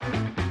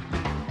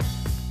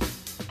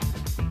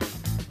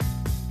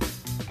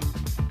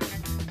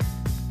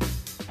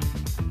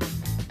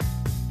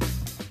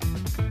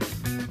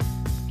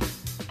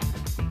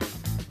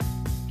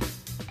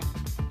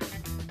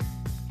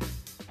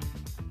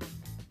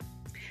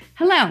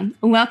Hello,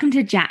 and welcome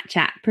to JAT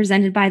Chat,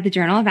 presented by the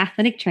Journal of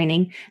Athletic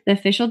Training, the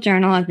official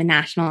journal of the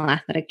National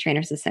Athletic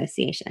Trainers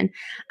Association.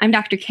 I'm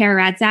Dr.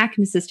 Kara Radzak,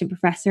 an assistant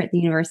professor at the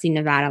University of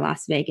Nevada,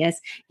 Las Vegas,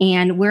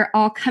 and we're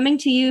all coming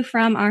to you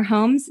from our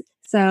homes.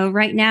 So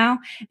right now,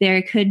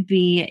 there could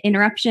be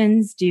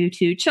interruptions due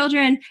to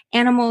children,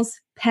 animals,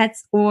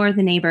 pets, or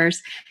the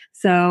neighbors.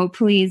 So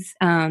please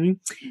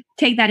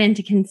take that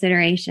into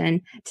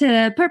consideration.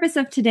 The purpose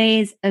of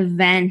today's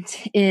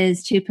event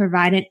is to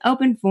provide an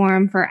open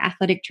forum for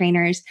athletic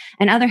trainers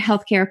and other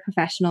healthcare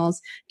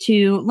professionals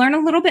to learn a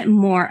little bit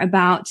more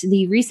about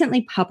the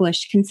recently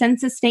published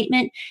consensus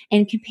statement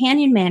and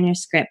companion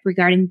manuscript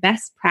regarding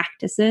best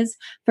practices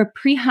for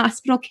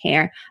pre-hospital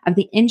care of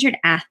the injured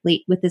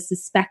athlete with a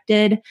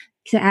suspected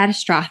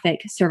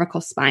catastrophic cervical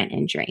spine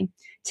injury.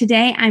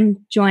 Today,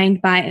 I'm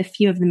joined by a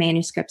few of the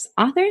manuscript's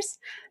authors,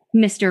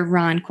 Mr.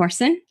 Ron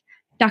Corson,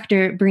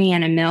 Dr.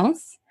 Brianna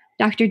Mills,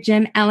 Dr.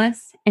 Jim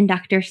Ellis, and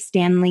Dr.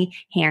 Stanley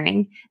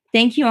Herring.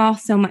 Thank you all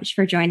so much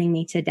for joining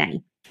me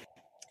today.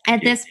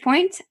 At this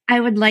point,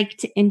 I would like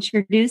to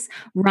introduce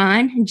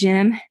Ron,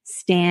 Jim,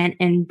 Stan,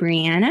 and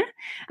Brianna,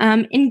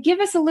 and give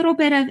us a little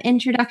bit of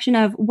introduction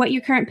of what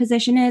your current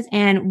position is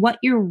and what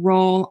your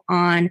role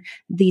on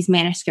these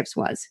manuscripts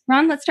was.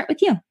 Ron, let's start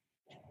with you.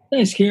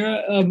 Thanks,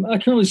 Kara. I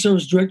currently serve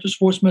as Director of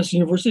Sports Medicine at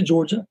the University of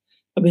Georgia.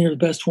 I've been here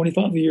the past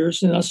 25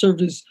 years, and I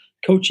served as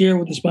co-chair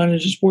with the Spine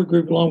Injury Support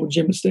Group along with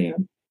Jim and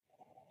Stan.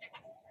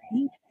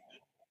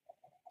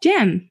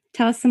 Jim,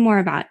 tell us some more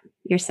about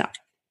yourself.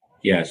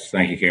 Yes,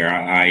 thank you,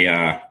 Kara.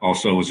 I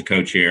also was a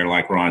co-chair,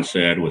 like Ron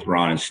said, with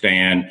Ron and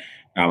Stan.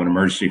 I'm an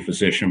emergency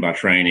physician by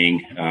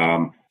training.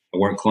 I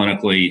work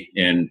clinically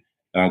in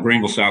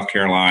Greenville, South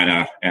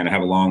Carolina, and I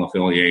have a long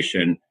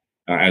affiliation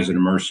as an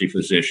emergency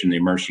physician, the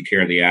emergency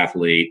care of the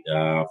athlete,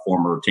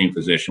 former team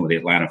physician with the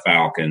Atlanta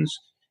Falcons,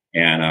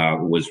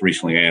 and was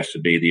recently asked to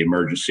be the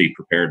emergency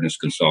preparedness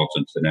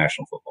consultant to the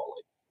National Football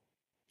League.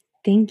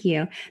 Thank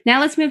you. Now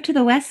let's move to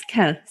the West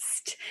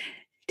Coast.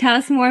 Tell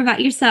us more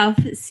about yourself,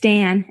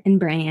 Stan and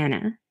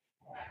Brianna.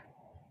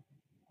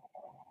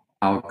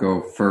 I'll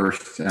go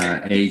first.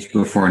 Age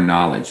before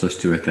knowledge. Let's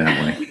do it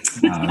that way.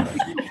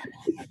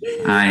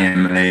 I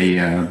am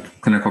a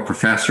clinical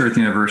professor at the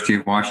University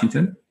of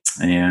Washington,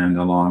 and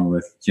along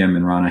with Jim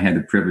and Ron, I had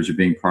the privilege of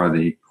being part of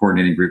the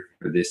coordinating group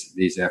for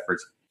these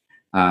efforts.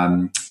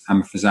 I'm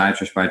a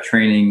physiatrist by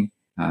training,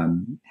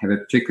 have a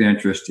particular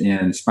interest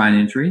in spine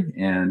injury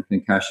and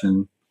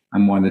concussion.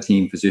 I'm one of the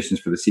team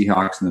physicians for the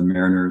Seahawks and the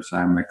Mariners.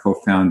 I'm a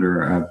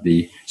co-founder of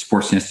the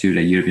Sports Institute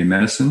at UW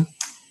Medicine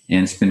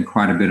and spend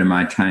quite a bit of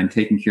my time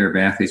taking care of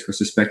athletes with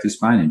suspected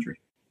spine injury.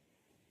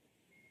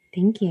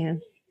 Thank you.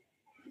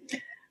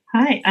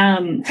 Hi.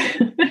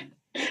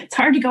 It's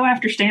hard to go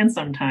after Stan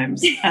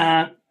sometimes.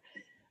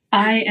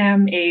 I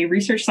am a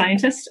research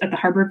scientist at the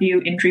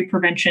Harborview Injury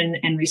Prevention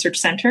and Research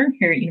Center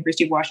here at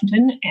University of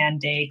Washington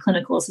and a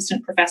clinical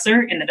assistant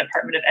professor in the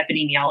Department of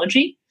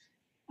Epidemiology.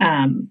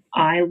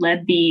 I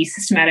led the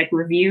systematic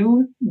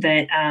review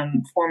that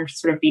formed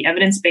sort of the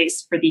evidence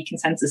base for the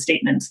consensus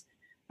statement.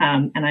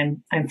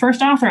 And I'm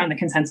first author on the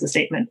consensus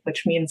statement,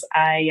 which means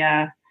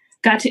I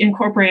got to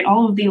incorporate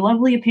all of the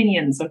lovely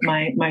opinions of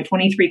my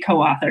 23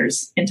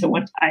 co-authors into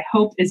what I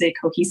hope is a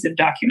cohesive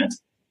document.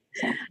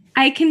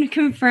 I can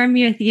confirm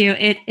with you,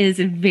 it is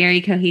a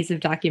very cohesive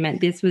document.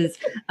 This was,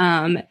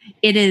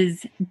 it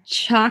is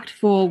chocked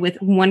full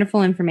with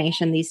wonderful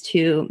information, these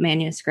two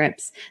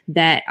manuscripts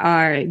that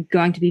are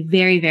going to be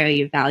very,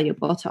 very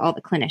valuable to all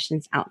the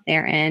clinicians out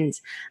there. And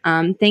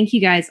thank you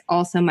guys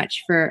all so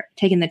much for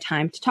taking the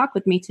time to talk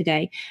with me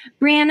today.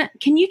 Brianna,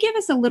 can you give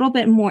us a little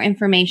bit more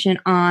information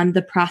on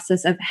the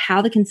process of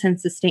how the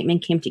consensus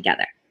statement came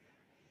together?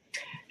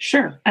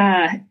 Sure.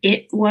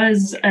 It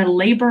was a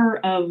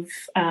labor of,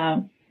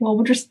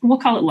 we'll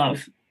call it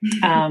love.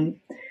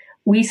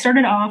 We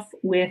started off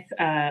with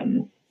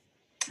a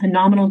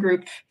nominal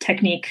group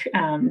technique,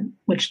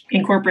 which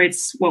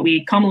incorporates what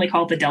we commonly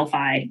call the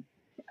Delphi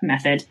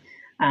method.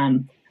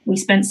 We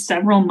spent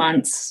several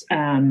months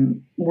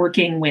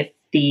working with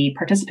the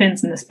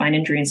participants in the spine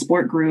injury and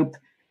sport group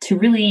to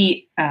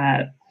really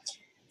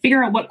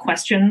figure out what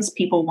questions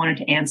people wanted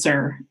to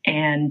answer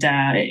and,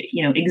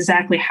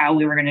 exactly how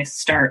we were going to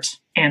start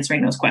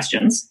answering those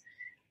questions.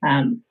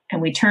 And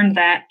we turned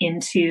that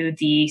into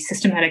the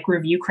systematic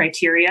review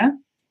criteria.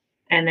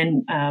 And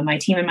then my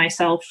team and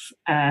myself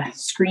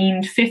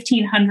screened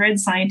 1,500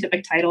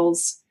 scientific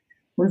titles,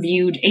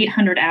 reviewed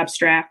 800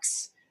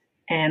 abstracts,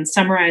 and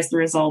summarized the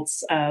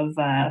results of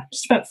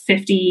just about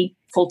 50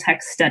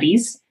 full-text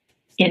studies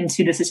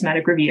into the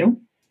systematic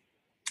review,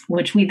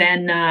 which we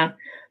then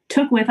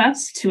took with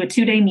us to a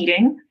 2-day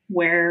meeting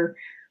where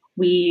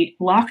we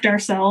locked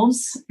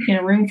ourselves in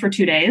a room for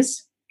 2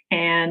 days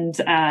and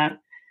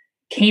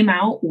came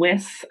out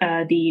with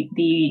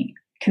the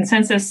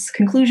consensus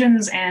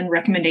conclusions and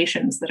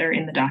recommendations that are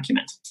in the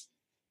document.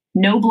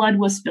 No blood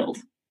was spilled.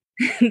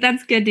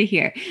 That's good to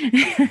hear.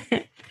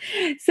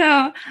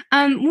 So,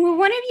 will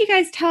one of you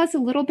guys tell us a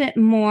little bit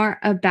more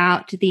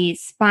about the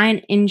Spine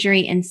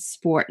Injury in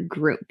Sport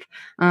group?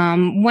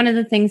 One of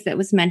the things that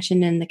was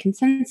mentioned in the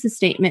consensus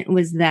statement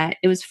was that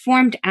it was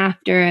formed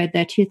after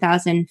the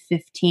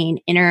 2015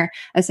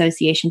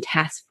 Inter-Association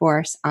Task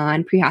Force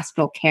on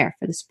Pre-Hospital Care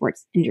for the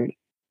Sports Injured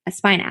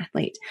Spine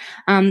Athlete.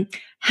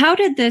 How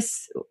did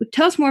this,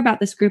 tell us more about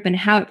this group and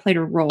how it played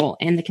a role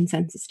in the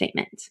consensus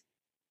statement?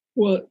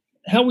 Well,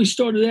 how we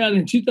started out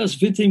in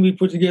 2015, we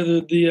put together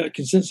the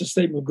consensus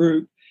statement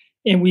group,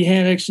 and we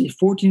had actually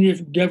 14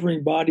 different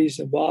governing bodies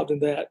involved in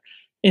that.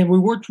 And we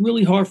worked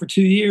really hard for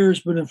 2 years,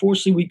 but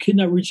unfortunately, we could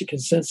not reach a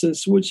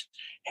consensus, which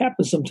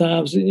happens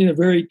sometimes in a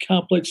very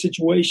complex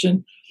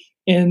situation.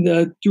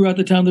 And throughout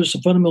the time, there's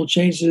some fundamental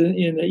changes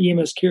in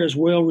EMS care as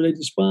well related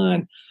to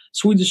spine.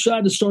 So we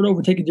decided to start over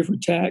and take a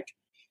different tack.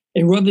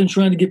 And rather than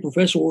trying to get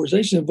professional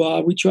organizations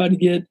involved, we tried to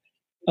get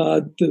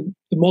the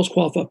most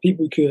qualified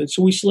people we could.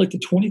 So we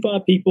selected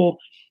 25 people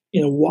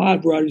in a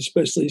wide variety of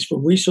specialties,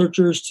 from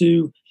researchers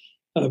to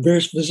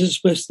various physician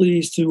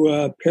specialties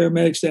to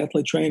paramedics to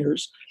athlete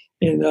trainers.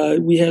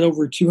 And we had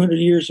over 200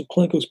 years of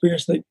clinical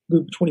experience in that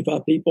group of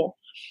 25 people.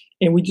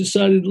 And we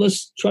decided,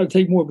 let's try to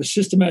take more of a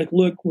systematic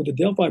look with the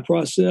Delphi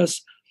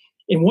process.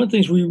 And one of the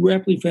things we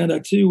rapidly found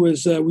out too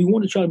was we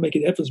want to try to make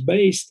it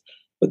evidence-based,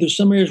 but there's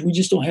some areas we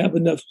just don't have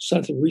enough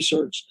scientific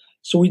research.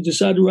 So we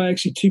decided to write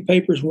actually 2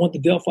 papers, one the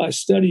Delphi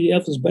study,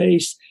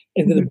 evidence-based,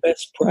 and then the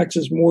best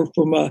practices more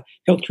from a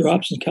healthcare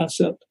options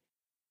concept.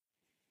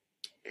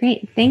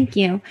 Great, thank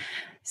you.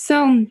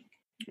 So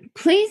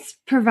please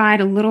provide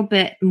a little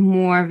bit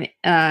more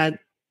of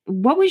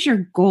what was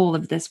your goal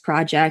of this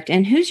project,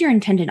 and who's your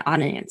intended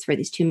audience for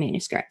these 2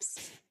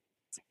 manuscripts?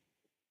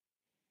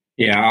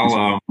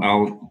 Yeah,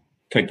 I'll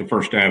take the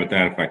first stab at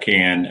that if I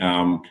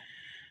can.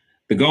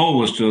 The goal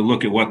was to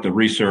look at what the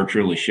research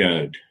really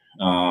showed.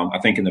 I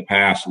think in the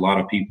past, a lot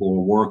of people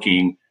were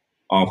working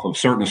off of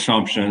certain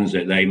assumptions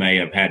that they may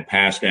have had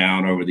passed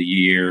down over the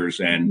years,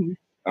 and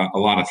a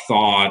lot of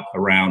thought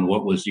around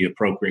what was the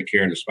appropriate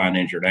care to spine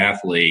injured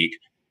athlete.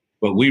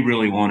 But we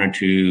really wanted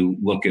to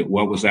look at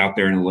what was out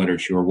there in the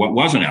literature, what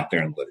wasn't out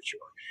there in the literature,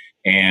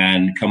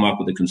 and come up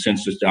with a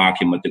consensus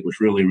document that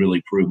was really,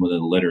 really proven within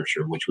the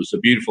literature, which was the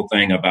beautiful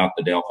thing about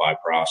the Delphi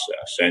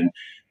process. And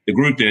the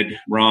group that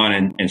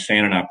Ron and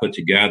Stan and I put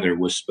together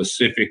was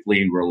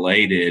specifically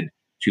related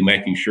to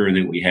making sure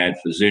that we had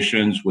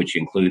physicians, which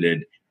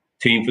included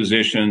team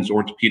physicians,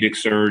 orthopedic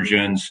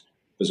surgeons,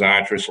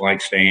 physiatrists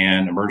like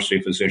Stan, emergency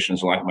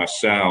physicians like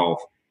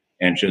myself,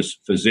 and just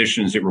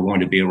physicians that were going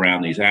to be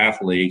around these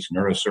athletes,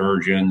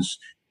 neurosurgeons,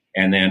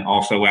 and then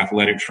also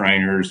athletic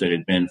trainers that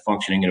had been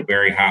functioning at a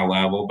very high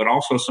level, but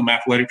also some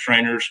athletic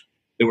trainers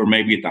that were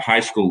maybe at the high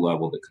school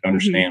level that could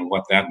understand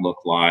what that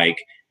looked like.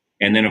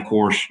 And then, of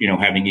course,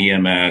 having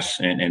EMS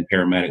and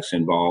paramedics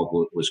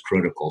involved was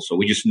critical. So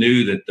we just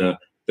knew that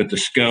the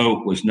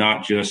scope was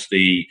not just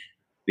the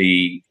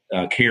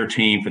care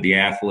team for the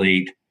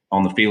athlete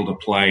on the field of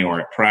play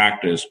or at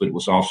practice, but it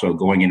was also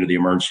going into the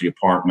emergency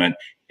department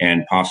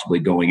and possibly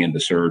going into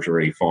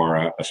surgery for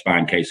a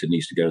spine case that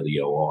needs to go to the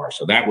OR.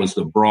 So that was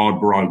the broad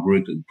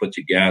group that we put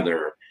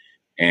together.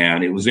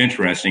 And it was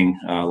interesting,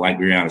 like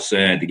Brianna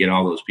said, to get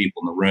all those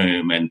people in the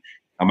room. And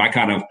I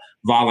kind of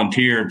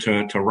volunteered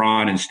to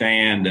Ron and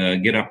Stan to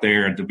get up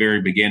there at the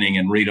very beginning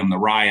and read them the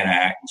Riot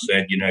Act and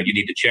said, you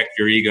need to check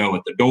your ego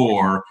at the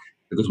door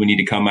because we need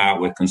to come out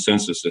with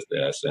consensus at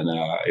this. And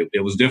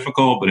it was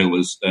difficult, but it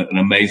was an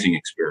amazing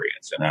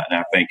experience. And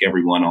I thank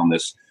everyone on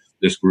this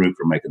group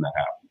for making that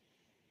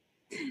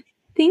happen.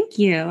 Thank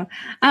you.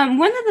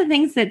 One of the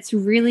things that's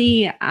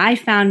really, I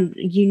found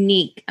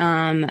unique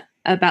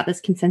about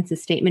this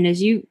consensus statement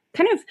is you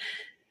kind of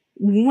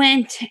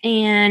went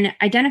and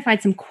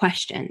identified some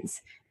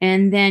questions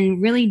and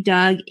then really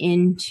dug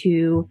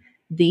into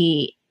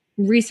the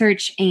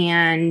research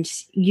and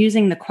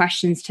using the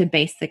questions to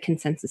base the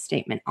consensus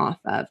statement off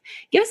of.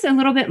 Give us a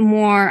little bit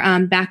more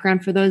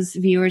background for those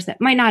viewers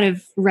that might not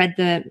have read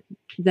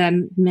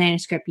the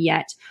manuscript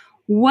yet.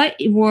 What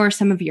were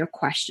some of your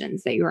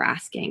questions that you were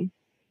asking?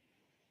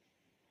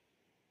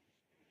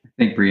 I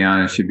think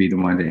Brianna should be the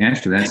one to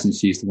answer that, since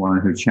she's the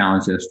one who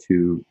challenged us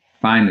to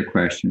find the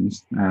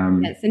questions.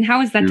 Yes, and how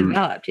was that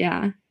developed?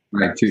 Yeah.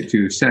 Right,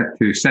 to set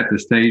the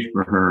stage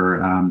for her,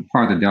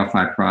 part of the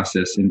Delphi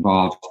process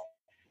involved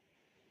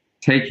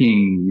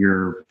taking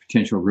your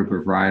potential group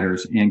of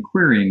writers and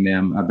querying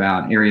them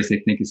about areas they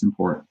think is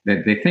important,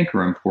 that they think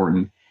are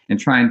important, and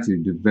trying to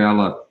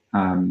develop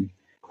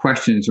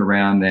questions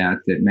around that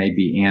may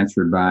be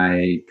answered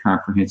by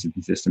comprehensive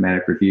and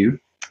systematic review.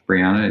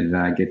 Brianna, did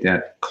I get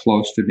that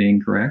close to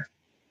being correct?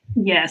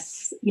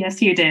 Yes,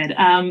 you did.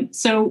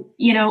 So,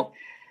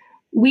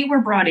 we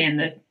were brought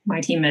in,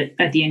 my team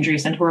at the Injury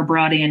Center were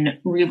brought in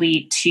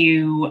really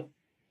to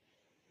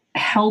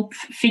help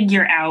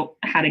figure out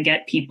how to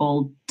get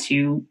people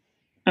to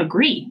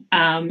agree.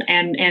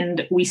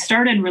 And we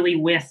started really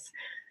with,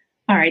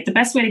 all right, the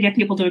best way to get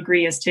people to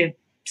agree is to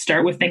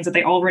start with things that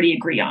they already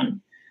agree on.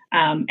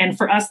 And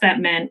for us, that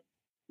meant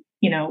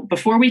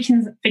before we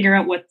can figure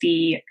out what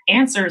the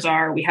answers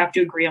are, we have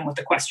to agree on what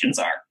the questions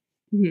are.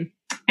 Mm-hmm.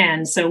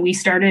 And so we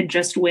started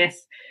just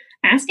with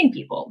asking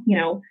people,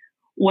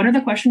 what are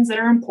the questions that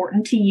are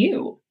important to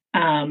you?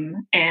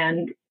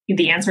 And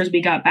the answers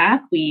we got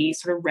back, we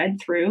sort of read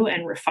through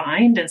and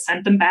refined and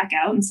sent them back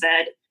out and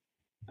said,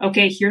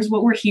 okay, here's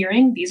what we're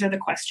hearing. These are the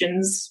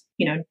questions,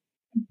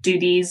 do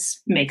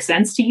these make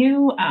sense to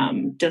you?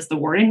 Does the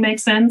wording make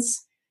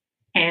sense?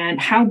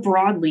 And how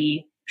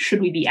broadly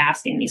should we be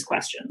asking these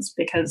questions?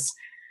 Because,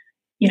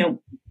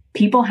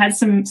 people had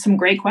some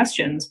great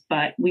questions,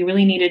 but we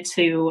really needed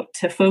to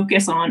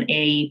focus on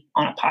a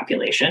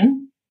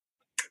population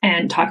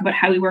and talk about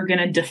how we were going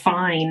to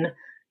define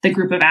the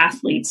group of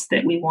athletes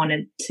that we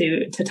wanted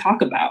to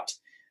talk about.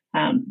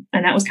 And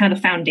that was kind of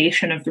the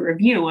foundation of the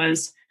review,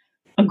 was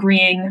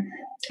agreeing,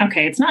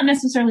 okay, it's not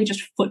necessarily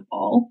just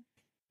football,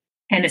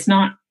 and it's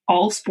not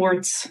all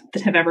sports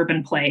that have ever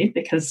been played,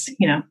 because,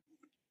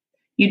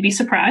 you'd be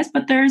surprised,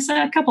 but there's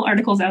a couple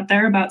articles out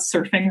there about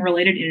surfing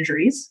related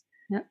injuries.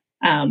 Yep.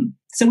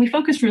 So we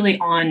focused really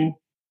on,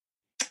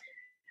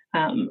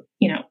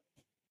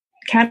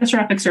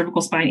 catastrophic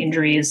cervical spine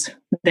injuries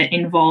that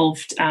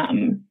involved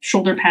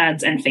shoulder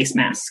pads and face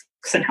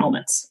masks and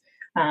helmets.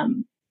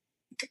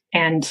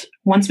 And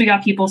once we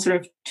got people sort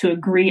of to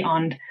agree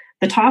on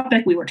the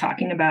topic we were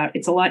talking about,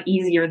 it's a lot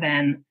easier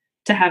then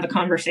to have a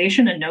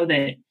conversation and know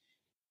that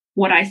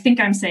what I think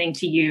I'm saying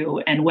to you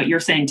and what you're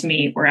saying to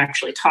me, we're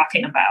actually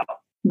talking about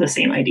the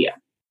same idea.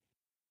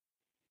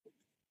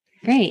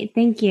 Great.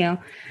 Thank you.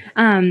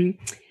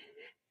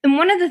 And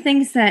one of the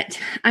things that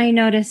I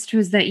noticed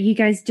was that you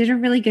guys did a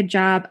really good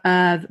job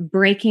of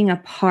breaking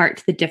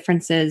apart the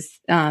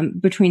differences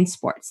between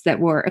sports that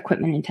were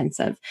equipment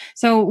intensive.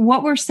 So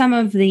what were some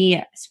of the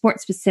sport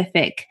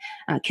specific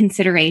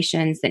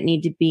considerations that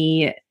need to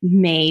be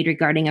made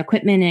regarding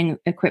equipment and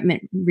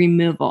equipment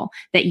removal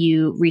that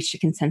you reached a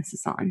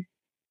consensus on?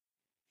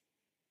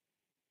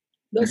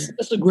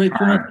 That's a great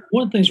point.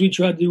 One of the things we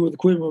try to do with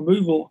equipment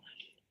removal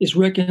is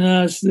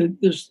recognize that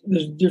there's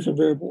different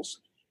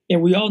variables.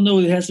 And we all know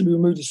it has to be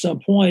removed at some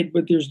point,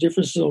 but there's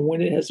differences on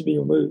when it has to be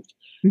removed.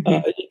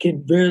 Mm-hmm. It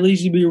can very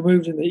easily be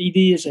removed in the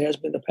ED, as it has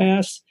been in the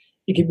past.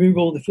 It can be removed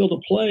on the field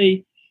of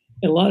play.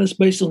 And a lot of it's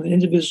based on the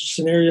individual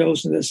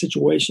scenarios in that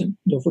situation.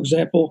 For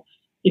example,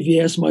 if you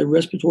have somebody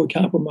respiratory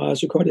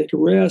compromise or cardiac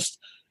arrest,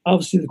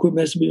 obviously the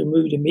equipment has to be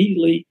removed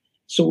immediately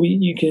so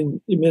you can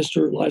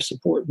administer life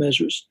support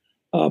measures.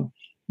 But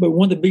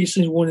one of the biggest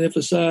things we want to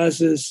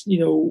emphasize is,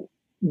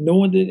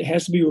 knowing that it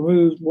has to be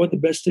removed, what the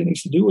best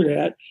techniques to do with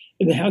that,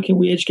 and then how can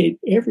we educate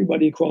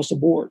everybody across the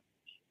board.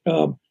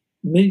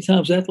 Many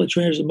times athletic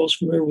trainers are most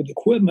familiar with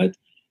equipment,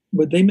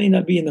 but they may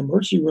not be in the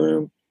emergency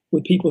room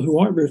with people who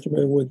aren't very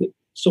familiar with it.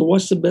 So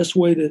what's the best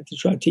way to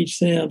try to teach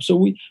them? So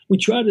we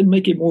try to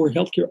make it more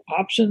healthcare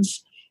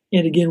options,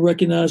 and again,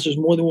 recognize there's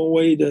more than one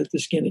way to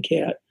skin a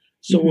cat.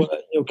 So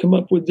come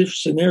up with different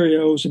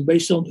scenarios, and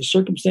based on the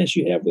circumstance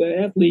you have with that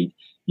athlete,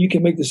 you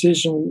can make the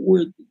decision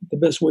where the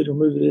best way to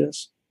remove it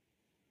is.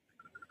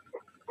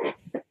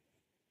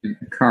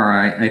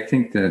 Cara, I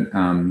think that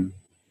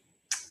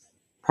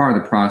part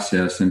of the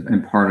process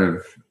and part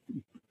of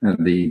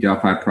the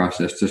Delphi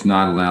process does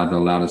not allow the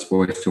loudest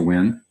voice to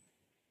win.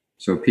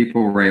 So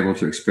people were able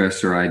to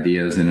express their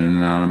ideas in an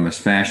anonymous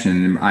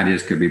fashion, and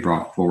ideas could be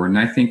brought forward. And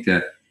I think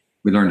that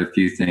we learned a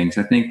few things.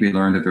 I think we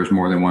learned that there's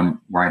more than one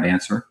right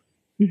answer.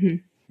 Mm-hmm.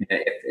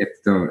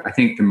 I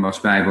think the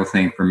most valuable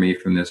thing for me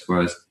from this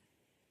was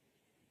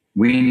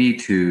we need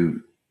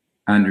to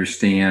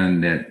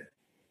understand that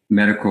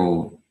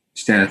medical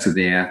status of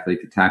the athlete,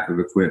 the type of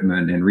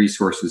equipment and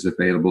resources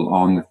available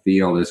on the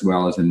field as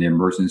well as in the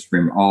emergency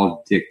room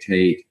all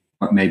dictate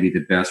what may be the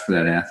best for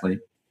that athlete.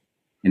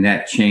 And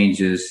that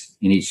changes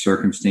in each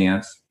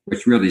circumstance,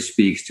 which really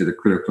speaks to the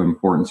critical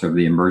importance of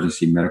the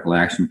emergency medical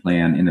action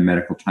plan and the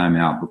medical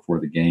timeout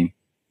before the game.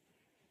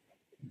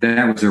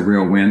 That was a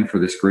real win for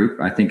this group.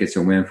 I think it's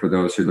a win for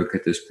those who look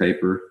at this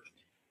paper.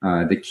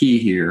 The key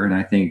here, and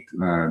I think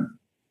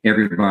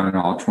everyone,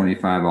 all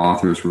 25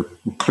 authors were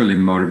clearly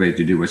motivated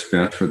to do what's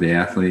best for the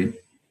athlete.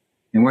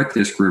 And what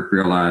this group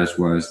realized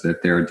was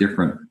that there are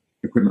different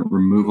equipment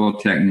removal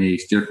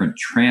techniques, different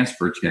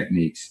transfer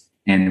techniques,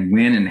 and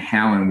when and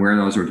how and where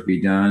those are to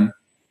be done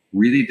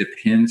really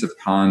depends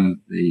upon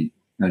the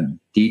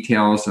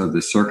details of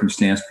the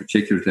circumstance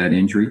particular to that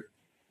injury.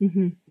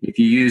 Mm-hmm. If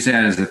you use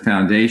that as a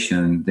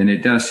foundation, then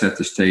it does set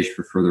the stage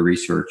for further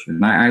research.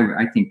 And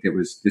I think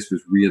this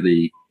was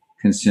really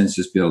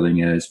consensus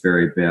building at its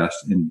very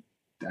best, and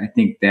I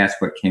think that's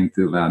what came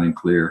through loud and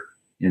clear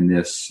in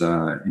this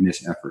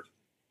effort.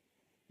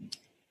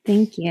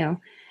 Thank you.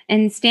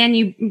 And Stan,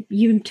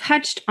 you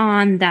touched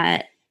on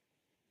the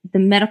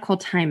medical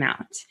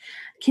timeout.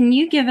 Can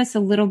you give us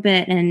a little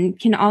bit, and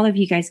can all of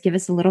you guys give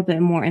us a little bit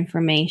more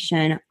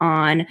information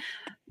on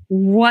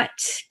what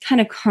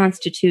kind of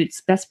constitutes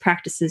best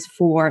practices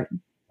for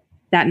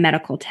that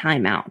medical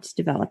timeout,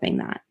 developing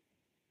that?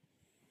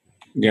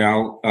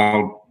 Yeah,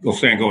 I'll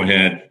Stan, go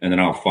ahead, and then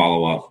I'll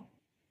follow up.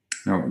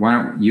 No, why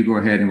don't you go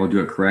ahead and we'll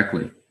do it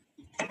correctly.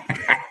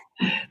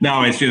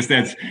 No, it's just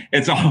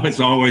it's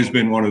always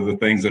been one of the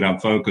things that I'm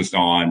focused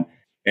on,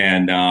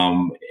 and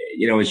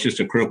it's just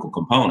a critical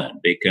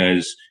component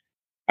because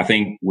I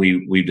think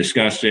we've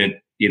discussed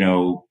it,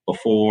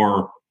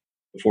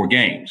 before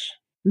games,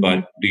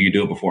 but do you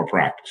do it before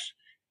practice?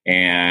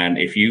 And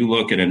if you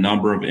look at a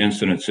number of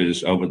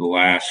incidences over the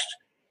last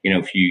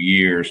few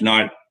years,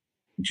 not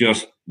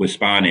just with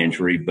spine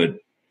injury, but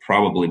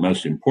probably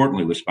most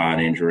importantly with spine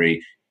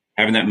injury,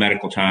 having that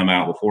medical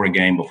timeout before a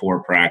game,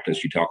 before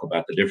practice, you talk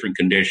about the different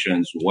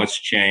conditions, what's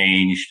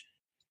changed.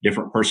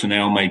 Different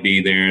personnel may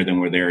be there than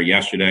were there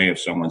yesterday. If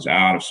someone's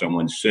out, if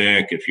someone's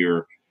sick, if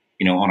you're,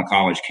 on a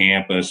college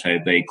campus,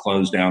 have they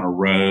closed down a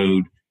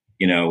road,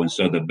 and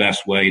so the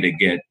best way to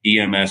get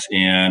EMS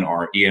in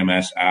or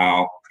EMS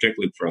out,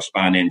 particularly for a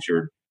spine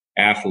injured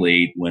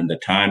athlete, when the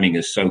timing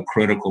is so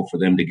critical for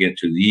them to get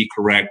to the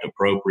correct,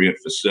 appropriate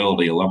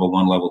facility, a level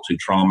 1, level 2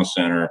 trauma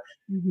center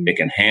that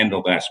can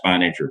handle that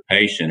spine injured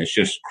patient. It's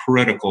just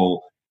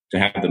critical to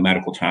have the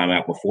medical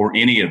timeout before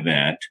any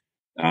event.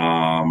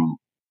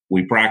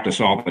 We practice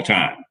all the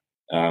time.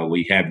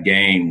 We have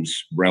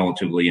games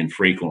relatively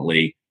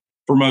infrequently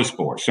for most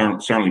sports,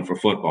 certainly for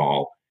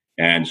football.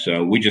 And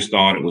so we just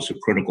thought it was a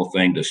critical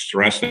thing to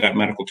stress that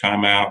medical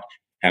timeout,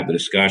 have the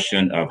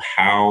discussion of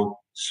how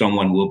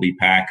someone will be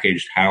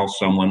packaged, how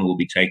someone will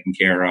be taken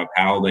care of,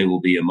 how they will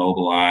be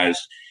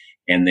immobilized,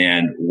 and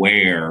then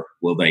where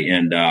will they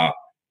end up,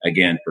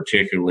 again,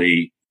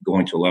 particularly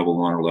going to level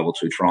 1 or level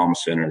 2 trauma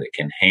center that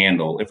can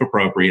handle, if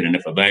appropriate and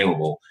if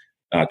available,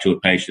 to a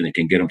patient that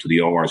can get them to the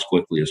OR as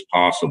quickly as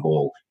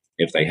possible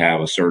if they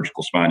have a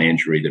surgical spine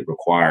injury that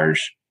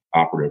requires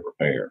operative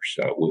repair.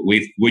 So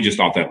we just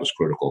thought that was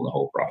critical in the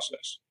whole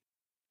process.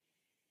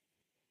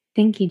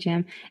 Thank you,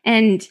 Jim.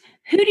 And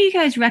who do you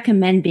guys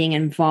recommend being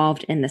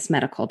involved in this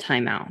medical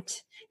timeout?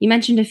 You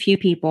mentioned a few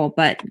people,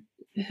 but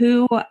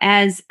who,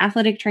 as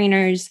athletic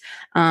trainers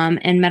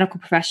and medical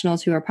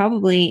professionals who are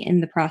probably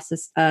in the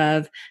process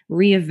of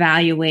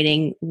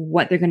reevaluating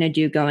what they're going to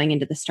do going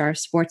into the start of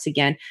sports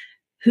again,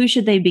 who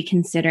should they be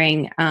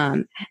considering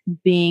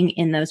being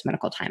in those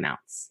medical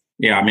timeouts?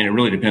 Yeah, I mean, it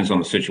really depends on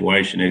the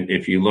situation.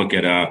 If you look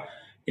at a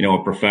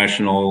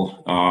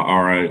professional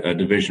or a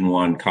Division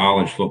I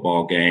college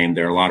football game,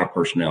 there are a lot of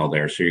personnel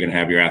there. So you're going to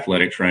have your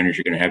athletic trainers,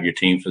 you're going to have your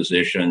team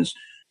physicians,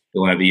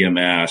 you'll have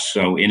EMS.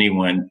 So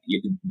anyone,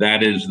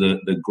 that is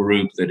the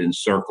group that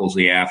encircles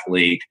the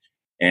athlete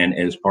and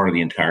is part of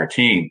the entire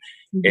team.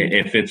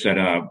 If it's at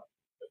a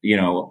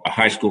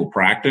high school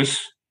practice,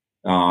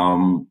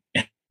 and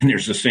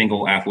there's a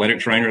single athletic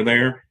trainer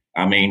there,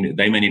 I mean,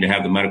 they may need to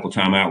have the medical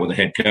timeout with a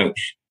head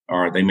coach,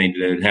 or they may need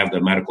to have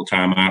the medical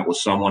timeout with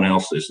someone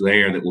else that's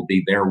there that will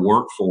be their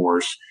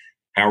workforce.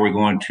 How are we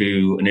going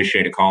to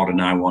initiate a call to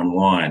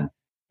 911?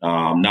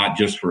 Not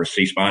just for a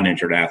C-spine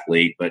injured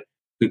athlete, but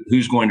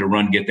who's going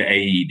to get the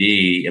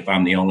AED if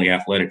I'm the only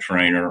athletic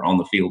trainer on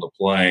the field of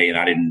play and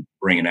I didn't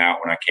bring it out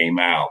when I came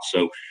out?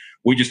 So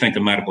we just think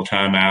the medical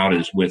timeout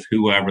is with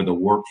whoever the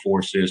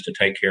workforce is to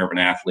take care of an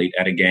athlete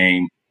at a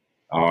game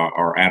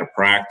or at a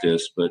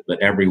practice, but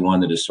everyone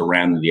that is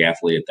surrounding the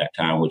athlete at that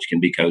time, which can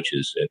be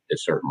coaches at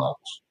certain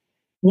levels.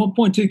 One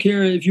point too,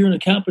 Kara, if you're in a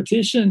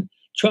competition,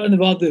 try to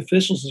involve the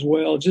officials as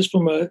well, just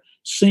from a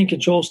scene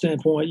control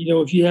standpoint.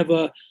 If you have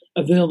a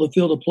event on the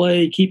field of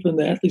play, keeping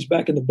the athletes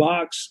back in the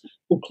box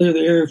will clear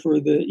the area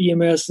for the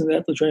EMS and the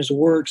athlete trainers to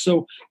work.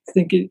 So I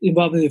think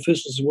involving the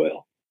officials as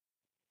well.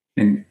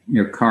 And,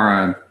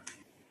 Kara,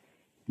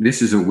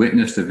 this is a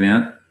witnessed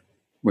event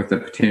with a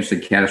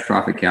potentially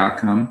catastrophic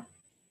outcome.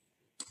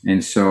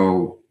 And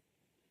so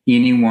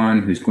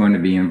anyone who's going to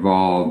be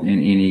involved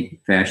in any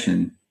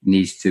fashion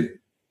needs to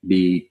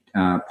be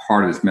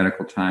part of this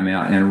medical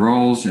timeout, and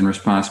roles and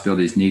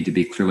responsibilities need to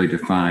be clearly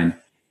defined.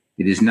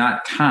 It is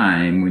not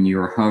time when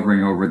you are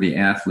hovering over the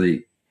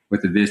athlete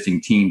with the visiting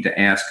team to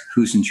ask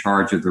who's in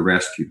charge of the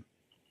rescue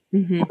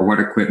or what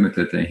equipment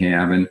that they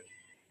have. And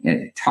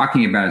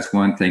talking about it's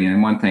one thing,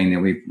 and one thing that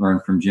we've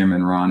learned from Jim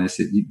and Ron is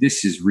that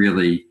this is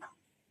really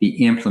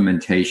the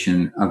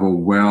implementation of a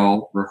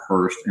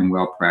well-rehearsed and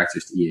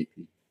well-practiced EAP.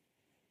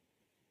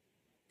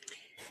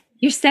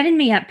 You're setting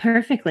me up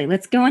perfectly.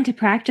 Let's go into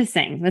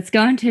practicing. Let's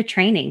go into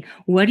training.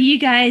 What do you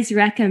guys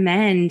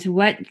recommend?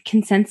 What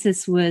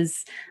consensus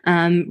was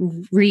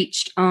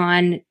reached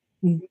on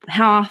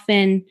how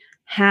often,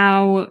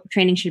 how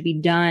training should be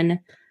done?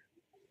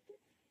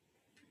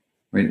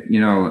 Let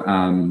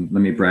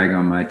me brag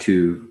on my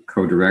two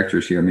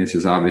co-directors here. I mean, this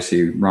is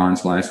obviously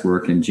Ron's life's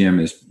work, and Jim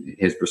is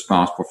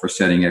responsible for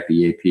setting up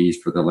EAPs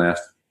for the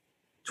last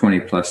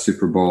 20 plus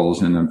Super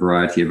Bowls and a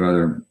variety of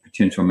other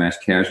potential mass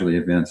casualty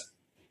events.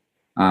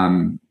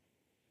 I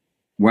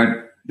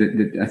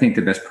think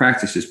the best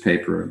practices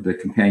paper, the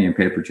companion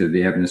paper to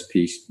the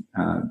evidence-based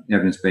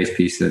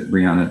piece that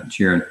Brianna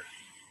shared,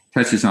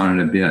 touches on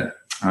it a bit.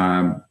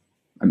 I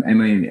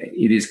mean,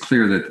 it is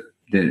clear that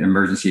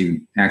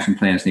emergency action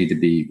plans need to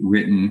be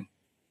written,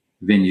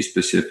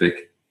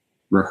 venue-specific,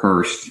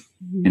 rehearsed,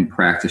 and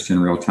practiced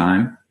in real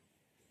time.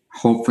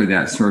 Hopefully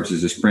that serves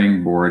as a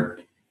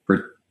springboard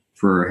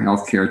for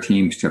healthcare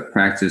teams to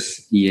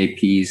practice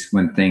EAPs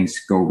when things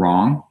go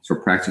wrong. So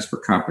practice for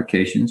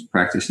complications,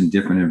 practice in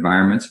different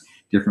environments,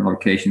 different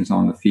locations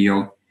on the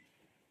field.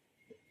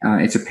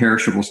 It's a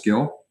perishable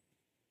skill.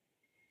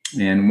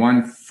 And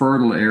one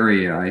fertile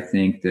area, I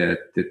think, that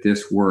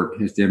this work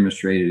has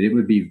demonstrated, it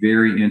would be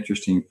very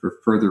interesting for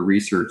further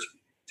research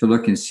to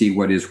look and see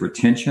what is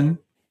retention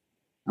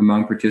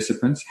among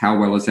participants, how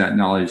well is that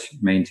knowledge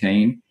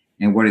maintained,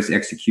 and what is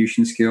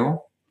execution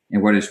skill,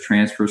 and what is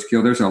transfer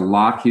skill. There's a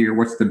lot here.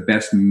 What's the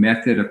best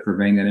method of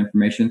conveying that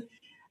information?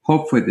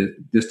 Hopefully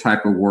this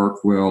type of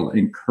work will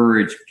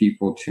encourage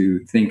people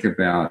to think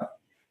about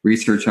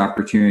research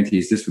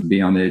opportunities. This would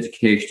be on the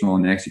educational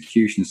and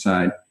execution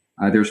side.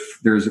 There's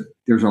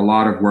a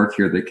lot of work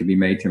here that can be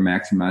made to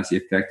maximize the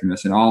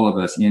effectiveness. And all of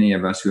us, any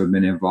of us who have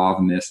been involved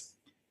in this,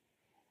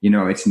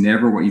 it's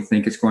never what you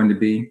think it's going to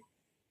be.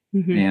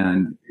 Mm-hmm.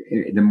 And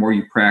the more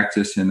you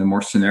practice and the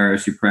more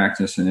scenarios you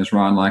practice, and as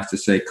Ron likes to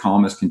say,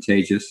 calm is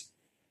contagious.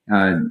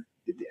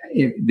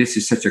 This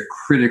is such a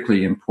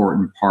critically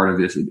important part of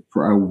this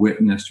for a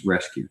witnessed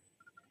rescue.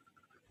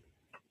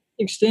 I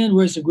think Stan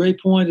raised a great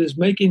point, is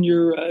making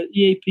your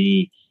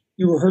EAP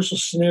your rehearsal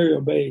scenario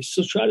based.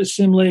 So try to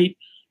simulate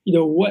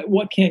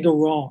what can't go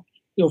wrong.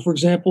 For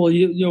example,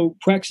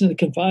 practicing in a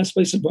confined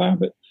space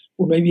environment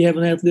where maybe you have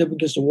an athlete up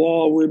against a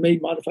wall where it may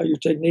modify your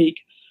technique,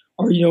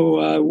 or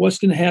what's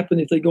going to happen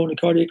if they go into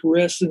cardiac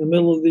arrest in the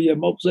middle of the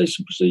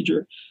mobilization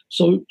procedure.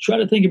 So try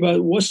to think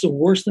about what's the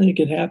worst thing that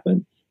can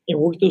happen and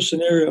work those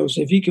scenarios.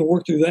 If you can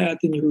work through that,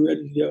 then you're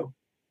ready to go.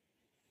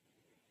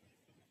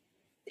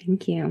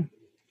 Thank you.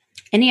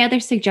 Any other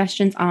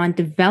suggestions on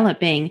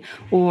developing,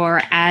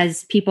 or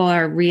as people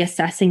are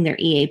reassessing their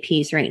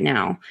EAPs right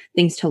now,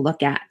 things to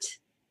look at?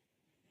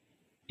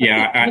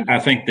 Yeah, I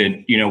think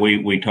that,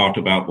 we talked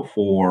about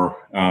before,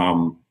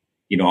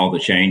 all the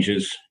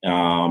changes.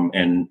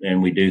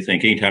 And we do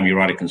think anytime you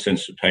write a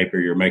consensus paper,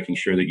 you're making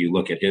sure that you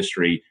look at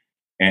history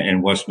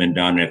and what's been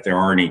done. If there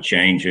are any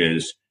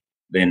changes,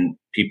 then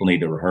people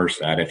need to rehearse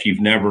that. If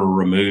you've never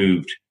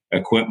removed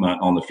equipment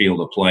on the field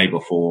of play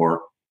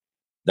before,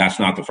 that's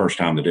not the first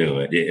time to do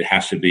it. It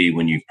has to be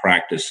when you've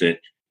practiced it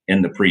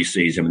in the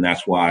preseason. And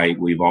that's why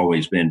we've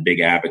always been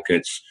big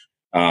advocates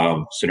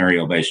of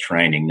scenario-based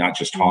training, not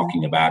just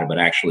talking about it, but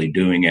actually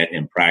doing it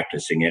and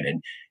practicing it.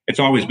 And it's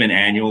always been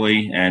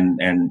annually.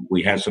 And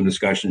we had some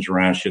discussions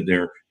around, should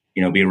there,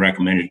 be a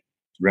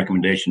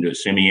recommendation to it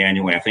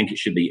semi-annually? I think it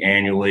should be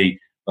annually,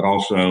 but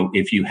also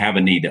if you have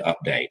a need to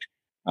update.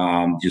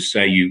 Just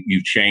say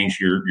you've changed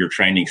your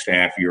training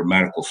staff, your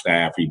medical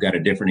staff, or you've got a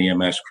different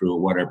EMS crew, or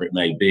whatever it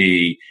may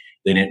be,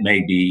 then it may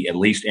be at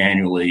least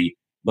annually,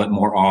 but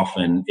more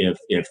often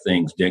if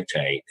things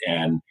dictate.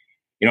 And,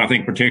 I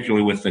think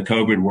particularly with the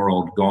COVID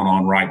world going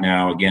on right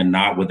now, again,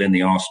 not within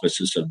the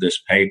auspices of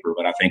this paper,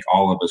 but I think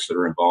all of us that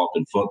are involved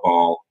in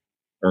football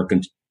are,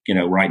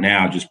 right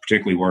now just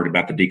particularly worried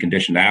about the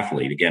deconditioned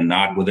athlete. Again,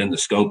 not within the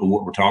scope of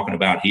what we're talking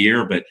about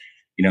here, but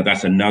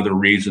that's another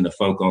reason to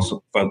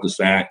focus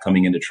that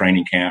coming into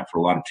training camp for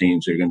a lot of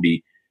teams that are going to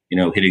be,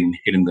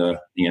 hitting the,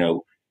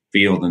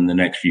 field in the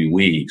next few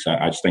weeks.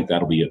 I just think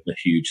that'll be a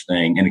huge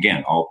thing. And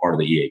again, all part of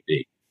the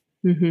EAP.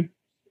 Mm-hmm.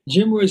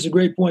 Jim raised a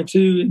great point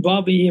too,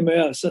 involving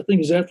EMS. I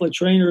think as athlete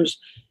trainers,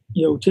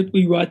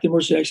 typically write the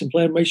emergency action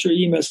plan, make sure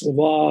EMS is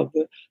involved.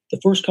 The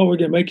first call we're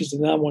going to make is the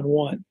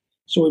 911.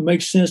 So it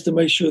makes sense to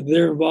make sure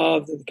they're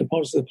involved in the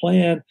components of the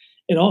plan,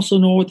 and also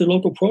know what the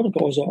local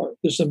protocols are.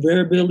 There's some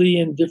variability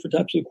in different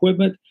types of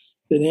equipment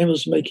that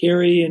ambulance may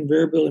carry, and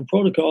variability in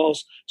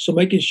protocols. So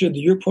making sure that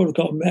your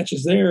protocol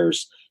matches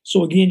theirs.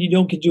 So again, you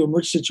don't get to an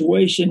emergency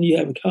situation, you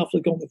have a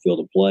conflict on the field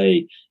of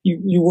play,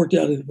 you worked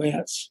out in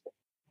advance.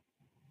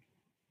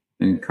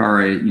 And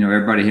Kari,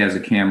 everybody has a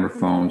camera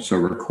phone, so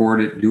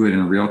record it, do it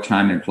in real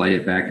time, and play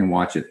it back and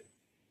watch it.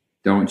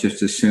 Don't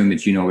just assume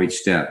that you know each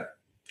step.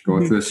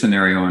 Go through a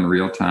scenario in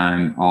real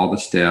time, all the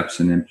steps,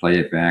 and then play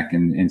it back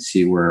and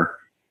see where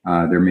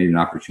there may be an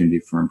opportunity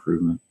for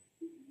improvement.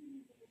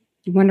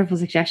 Wonderful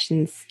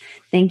suggestions.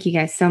 Thank you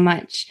guys so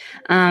much.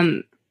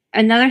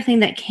 Another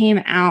thing that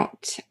came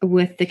out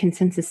with the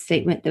consensus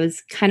statement that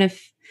was kind of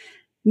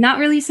not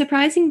really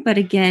surprising, but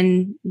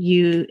again,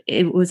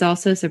 it was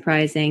also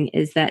surprising,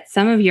 is that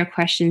some of your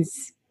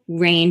questions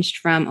ranged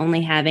from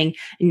only having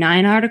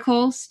 9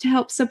 articles to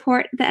help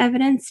support the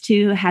evidence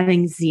to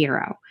having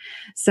 0.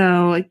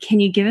 So can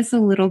you give us a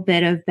little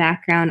bit of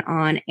background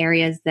on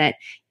areas that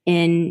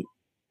in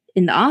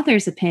the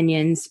author's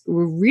opinions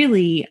were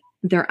really,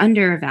 they're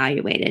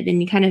under-evaluated? And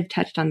you kind of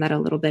touched on that a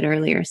little bit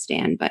earlier,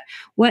 Stan, but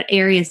what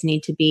areas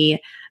need to be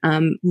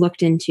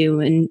looked into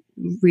and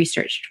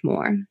researched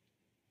more?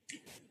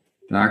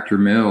 Dr.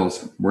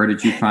 Mills, where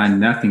did you find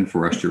nothing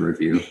for us to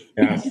review?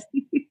 Yeah.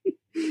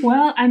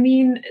 Well, I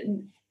mean,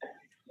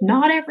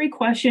 not every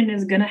question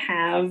is going to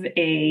have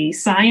a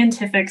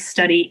scientific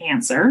study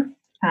answer.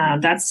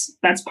 That's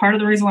part of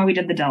the reason why we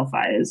did the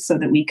Delphi, is so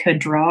that we could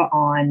draw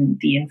on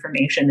the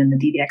information and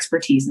the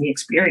expertise and the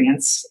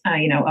experience,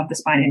 of the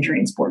spine injury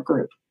and sport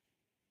group.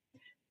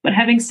 But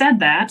having said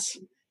that,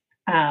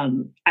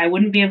 I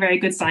wouldn't be a very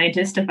good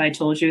scientist if I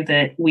told you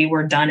that we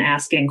were done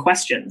asking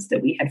questions,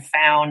 that we had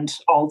found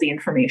all the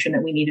information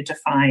that we needed to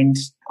find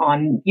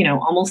on,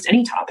 almost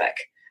any topic.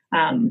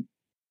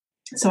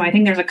 So I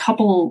think there's a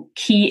couple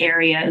key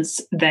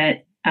areas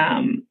that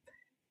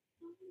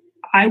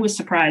I was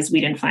surprised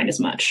we didn't find as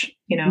much.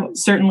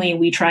 Certainly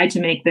we tried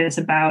to make this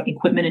about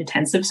equipment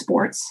intensive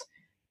sports,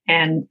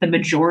 and the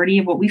majority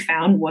of what we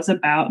found was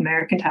about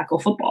American tackle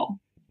football.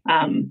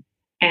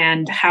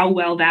 And how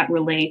well that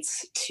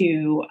relates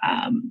to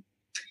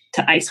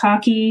ice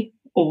hockey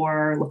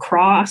or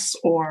lacrosse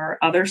or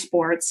other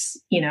sports,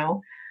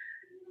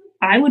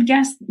 I would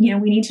guess, we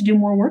need to do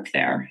more work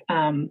there.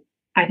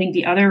 I think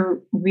the other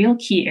real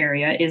key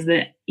area is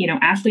that,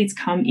 athletes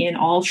come in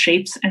all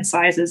shapes and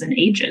sizes and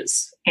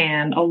ages.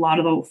 And a lot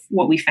of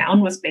what we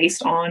found was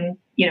based on,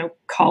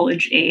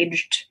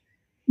 college-aged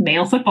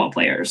male football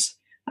players.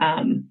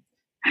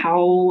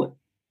 How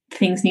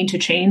things need to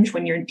change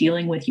when you're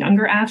dealing with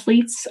younger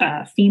athletes,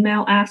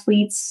 female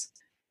athletes.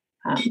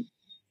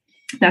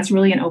 That's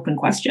really an open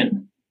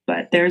question,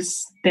 but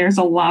there's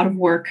a lot of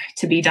work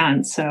to be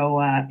done.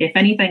 So if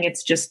anything,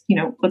 it's just,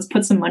 let's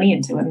put some money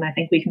into it. And I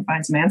think we can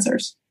find some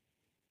answers.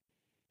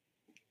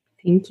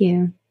 Thank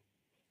you.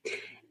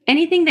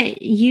 Anything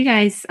that you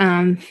guys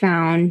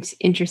found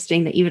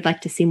interesting that you would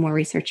like to see more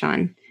research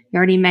on? You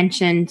already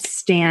mentioned,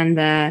 Stan,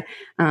 the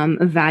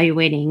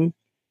evaluating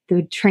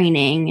the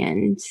training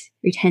and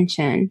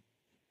retention.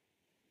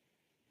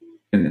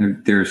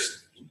 And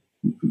there's,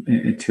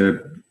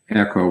 to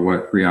echo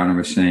what Brianna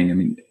was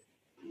saying,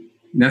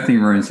 nothing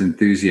runs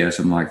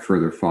enthusiasm like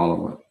further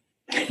follow-up.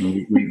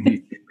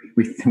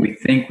 We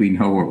think we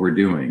know what we're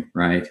doing,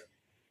 right?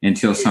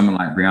 Until someone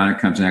like Brianna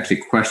comes and actually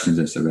questions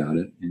us about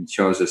it and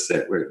shows us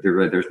that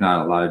there's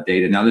not a lot of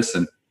data. Now,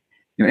 listen,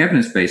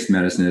 evidence-based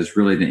medicine is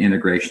really the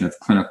integration of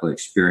clinical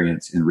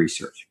experience and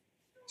research.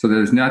 So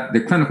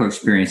the clinical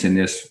experience in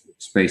this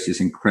space is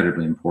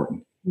incredibly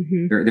important.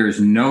 Mm-hmm. There is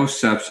no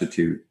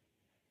substitute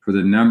for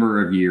the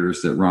number of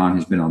years that Ron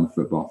has been on the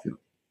football field.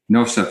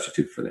 No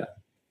substitute for that.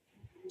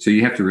 So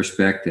you have to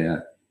respect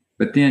that.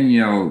 But then,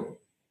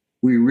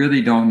 we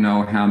really don't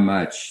know how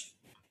much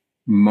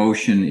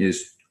motion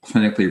is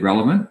clinically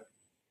relevant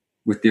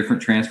with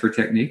different transfer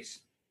techniques.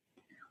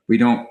 We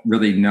don't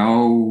really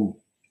know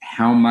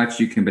how much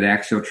you can put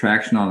axial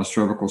traction on a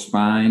cervical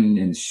spine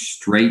and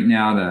straighten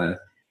out a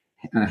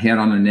head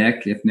on the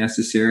neck if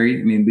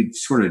necessary. We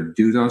sort of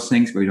do those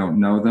things, but we don't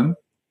know them.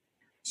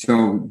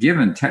 So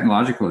given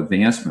technological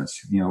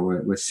advancements,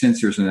 with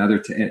sensors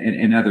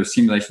and other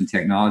simulation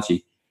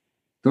technology,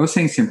 those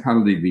things can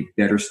probably be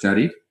better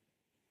studied.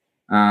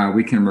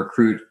 We can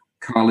recruit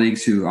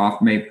colleagues who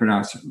often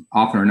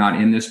are not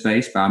in this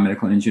space,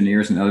 biomedical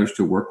engineers and others,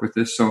 to work with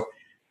this. So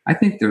I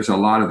think there's a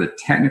lot of the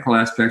technical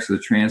aspects of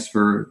the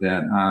transfer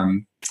that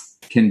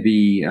can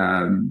be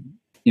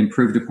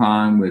improved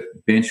upon with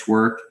bench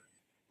work.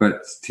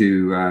 But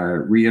to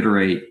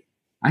reiterate,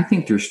 I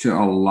think there's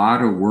still a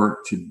lot of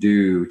work to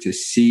do to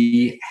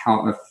see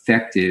how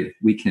effective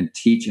we can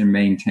teach and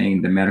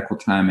maintain the medical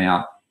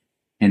timeout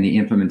and the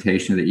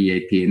implementation of the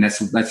EAP. And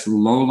that's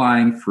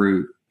low-hanging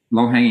fruit,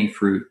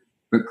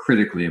 but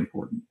critically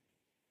important.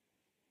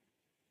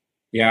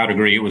 Yeah, I'd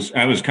agree. It was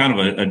kind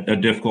of a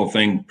difficult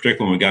thing,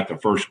 particularly when we got the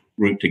first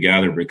group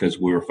together, because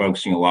we were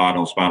focusing a lot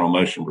on spinal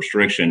motion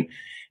restriction.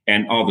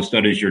 And all the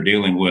studies you're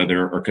dealing with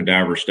are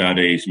cadaver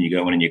studies, and you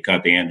go in and you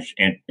cut the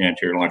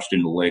anterior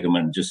longitudinal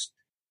ligament and just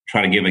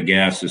try to give a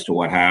guess as to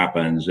what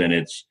happens. And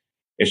it's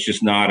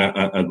just not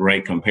a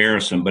great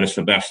comparison, but it's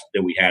the best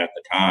that we had at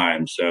the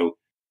time. So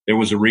there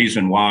was a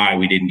reason why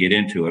we didn't get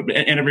into it.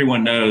 And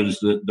everyone knows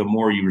that the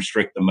more you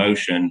restrict the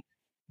motion,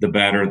 the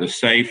better, the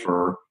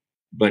safer.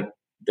 But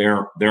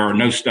there are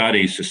no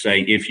studies to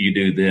say if you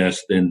do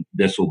this, then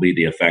this will be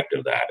the effect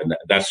of that. And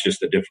that's just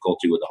the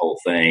difficulty with the whole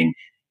thing.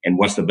 And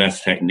what's the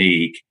best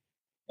technique?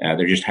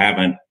 There just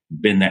haven't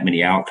been that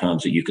many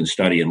outcomes that you can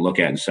study and look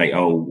at and say,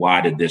 oh,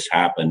 why did this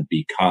happen?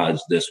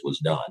 Because this was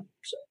done.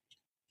 So.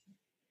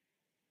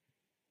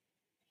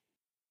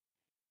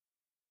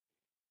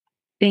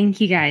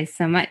 Thank you guys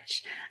so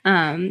much.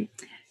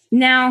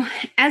 Now,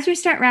 as we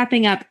start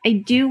wrapping up, I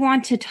do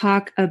want to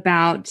talk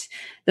about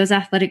those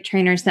athletic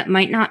trainers that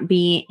might not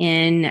be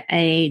in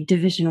a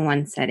Division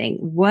I setting.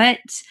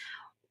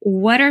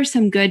 What are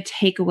some good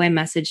takeaway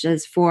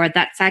messages for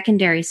that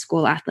secondary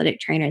school athletic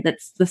trainer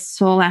that's the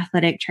sole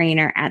athletic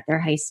trainer at their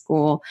high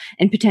school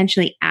and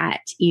potentially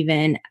at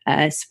even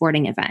a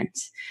sporting event?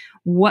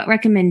 What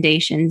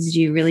recommendations do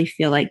you really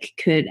feel like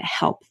could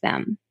help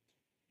them?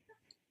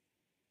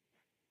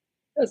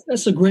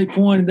 That's a great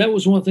point. That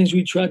was one of the things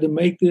we tried to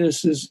make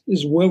this as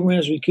well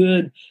as we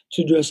could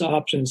to address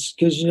options.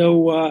 Because,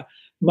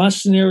 my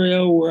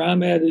scenario where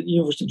I'm at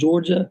University of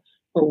Georgia,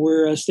 or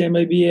where Stan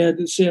may be at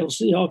the Seattle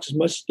Seahawks, is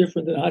much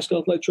different than a high school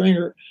athletic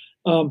trainer.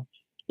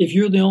 If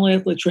you're the only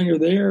athletic trainer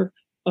there,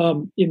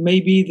 it may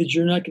be that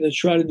you're not going to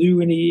try to do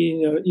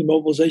any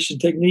immobilization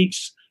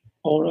techniques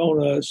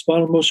on a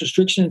spinal motion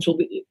restriction until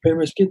the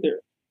paramedics get there.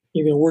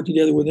 You're going to work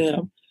together with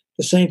them.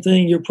 The same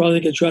thing, you're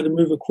probably going to try to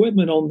move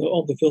equipment on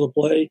the field of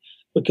play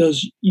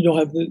because you don't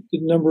have the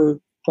number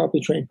of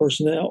properly trained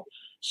personnel.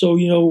 So,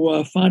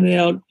 finding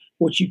out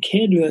what you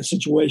can do in that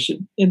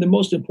situation. And the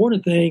most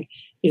important thing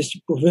is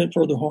to prevent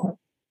further harm.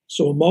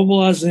 So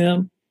immobilize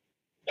them,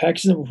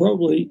 package them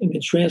appropriately, and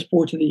then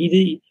transport to the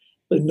ED.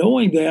 But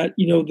knowing that,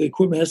 the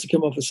equipment has to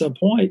come off at some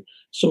point,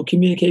 so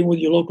communicating with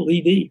your local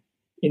ED.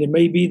 And it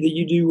may be that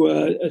you do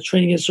a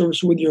training and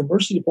service with your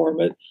emergency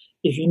department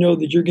if you know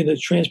that you're going to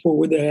transport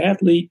with that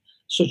athlete.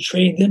 So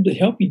train them to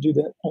help you do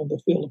that on the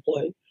field of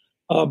play.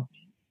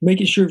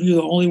 Making sure if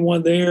you're the only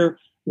one there,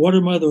 what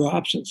are my other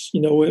options?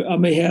 I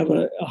may have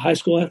a high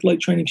school athletic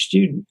training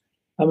student.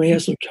 I may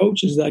have some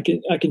coaches that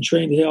I can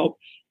train to help.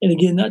 And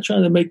again, not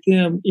trying to make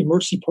them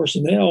emergency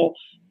personnel,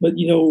 but,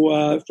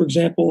 for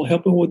example,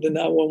 helping with the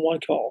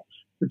 911 call,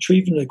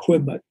 retrieving the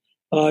equipment,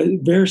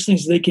 various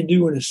things they can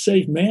do in a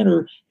safe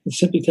manner and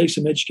simply take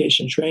some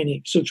education and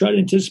training. So try to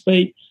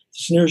anticipate the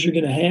scenarios you're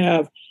going to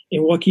have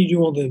and what can you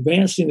do on the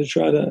advancing to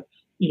try to,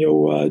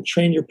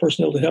 train your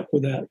personnel to help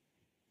with that.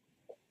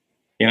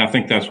 Yeah, I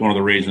think that's one of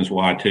the reasons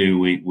why, too,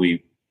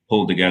 we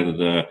pulled together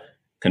the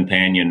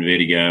companion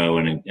video.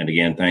 And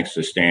again, thanks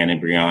to Stan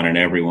and Brianna and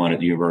everyone at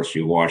the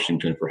University of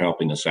Washington for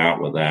helping us out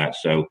with that.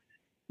 So,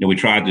 we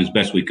tried as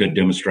best we could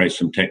demonstrate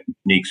some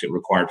techniques that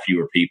required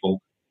fewer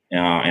people.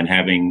 And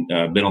having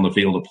been on the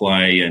field of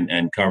play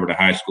and covered a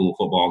high school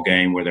football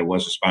game where there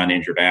was a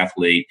spine-injured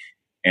athlete,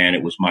 and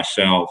it was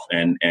myself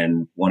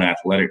and one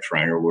athletic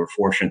trainer, we were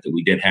fortunate that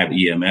we did have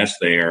EMS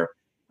there,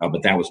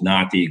 but that was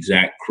not the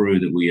exact crew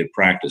that we had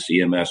practiced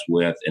EMS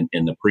with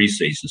in the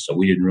preseason. So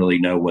we didn't really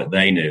know what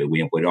they knew.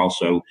 We'd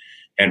also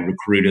had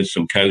recruited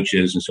some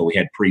coaches, and so we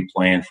had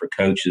pre-planned for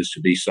coaches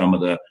to be some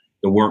of the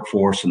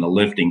workforce and the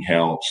lifting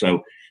help.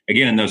 So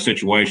again, in those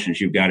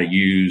situations, you've got to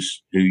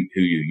use who you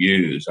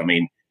use. I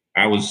mean,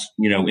 I was,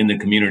 in the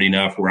community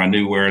enough where I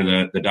knew where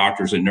the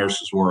doctors and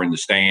nurses were in the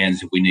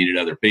stands if we needed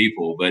other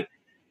people. But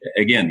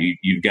again,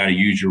 you've got to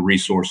use your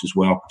resources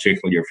well,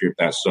 particularly if you're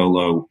that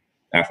solo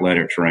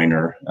athletic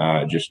trainer.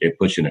 It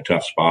puts you in a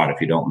tough spot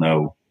if you don't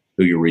know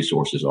who your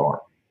resources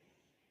are.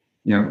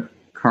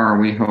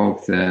 Carl, we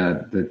hope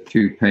that the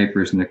two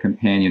papers and the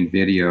companion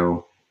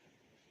video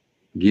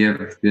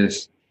give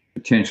this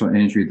potential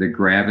injury the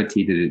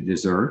gravity that it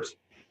deserves.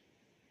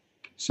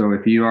 So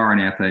if you are an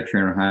athletic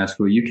trainer in high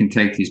school, you can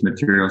take these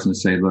materials and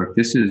say, look,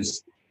 this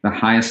is the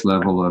highest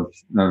level of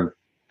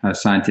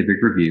scientific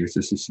reviews.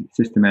 This is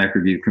systematic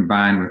review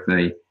combined with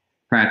a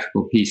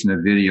practical piece in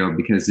a video,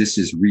 because this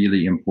is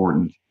really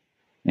important.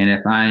 And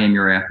if I am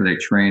your athletic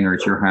trainer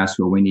at your high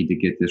school, we need to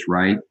get this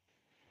right.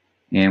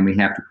 And we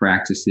have to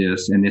practice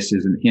this. And this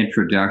is an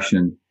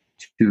introduction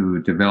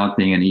to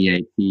developing an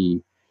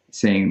EAP,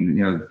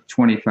 saying,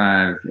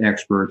 25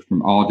 experts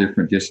from all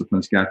different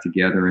disciplines got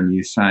together and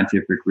used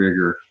scientific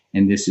rigor.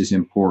 And this is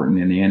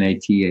important. And the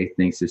NATA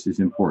thinks this is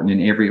important.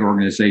 And every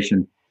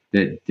organization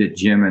that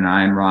Jim and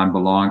I and Ron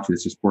belong to,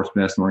 it's a sports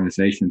medicine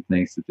organization,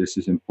 thinks that this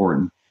is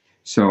important.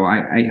 So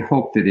I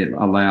hope that it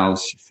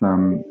allows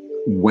some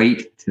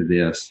weight to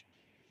this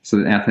so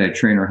that the athletic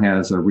trainer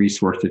has a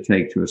resource to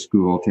take to a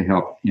school to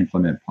help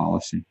implement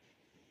policy.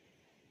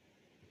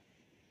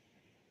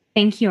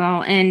 Thank you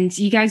all. And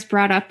you guys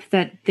brought up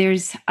that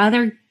there's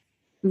other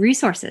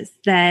resources,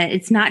 that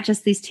it's not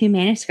just these two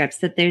manuscripts,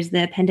 that there's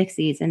the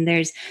appendices and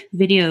there's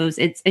videos.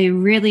 It's a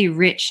really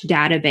rich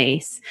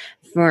database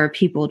for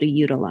people to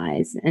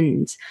utilize.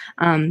 And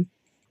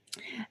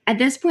at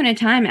this point in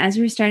time, as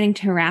we're starting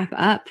to wrap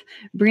up,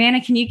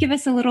 Brianna, can you give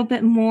us a little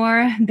bit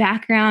more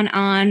background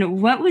on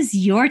what was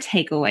your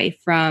takeaway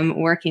from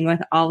working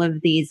with all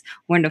of these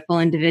wonderful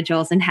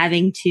individuals and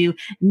having to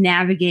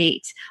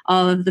navigate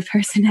all of the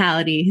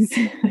personalities?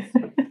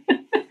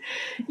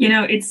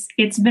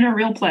 It's been a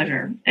real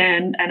pleasure.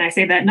 And I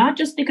say that not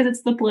just because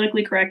it's the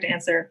politically correct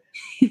answer,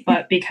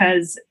 but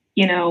because,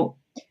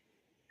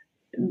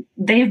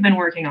 they've been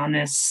working on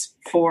this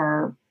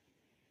for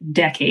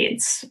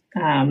decades.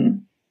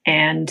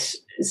 And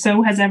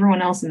so has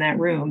everyone else in that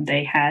room.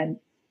 They had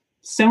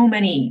so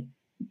many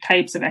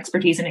types of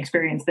expertise and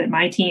experience that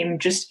my team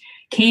just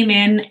came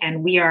in,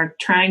 and we are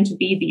trying to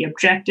be the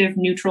objective,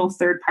 neutral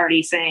third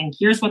party saying,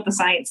 here's what the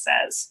science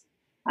says.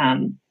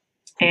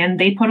 And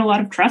they put a lot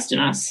of trust in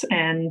us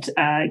and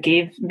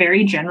gave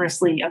very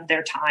generously of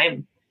their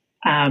time.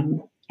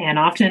 And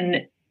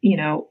often,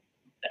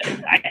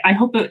 I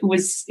hope it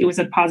was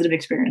a positive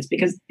experience,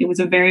 because it was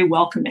a very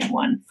welcoming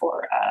one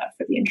for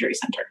the Injury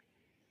Center.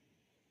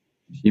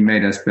 You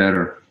made us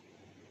better.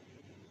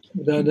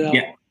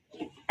 Yeah,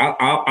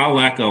 I'll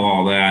echo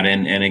all that.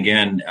 And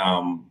again,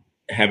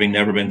 having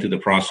never been through the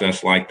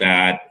process like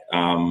that,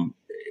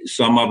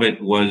 some of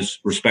it was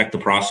respect the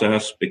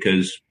process,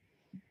 because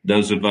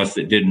those of us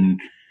that didn't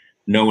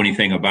know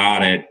anything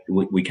about it,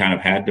 we kind of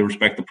had to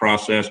respect the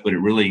process. But it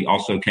really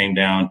also came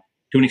down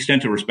to an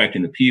extent to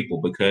respecting the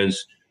people,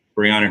 because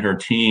Brianna and her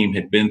team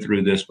had been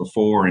through this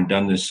before and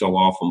done this so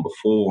often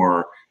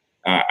before.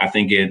 I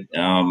think it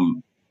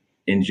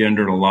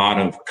engendered a lot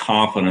of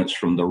confidence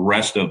from the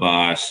rest of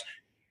us.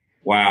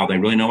 Wow, they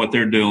really know what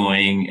they're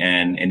doing.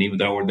 And even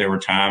though there were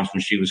times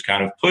when she was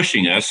kind of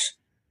pushing us,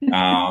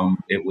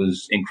 It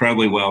was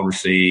incredibly well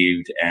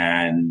received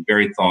and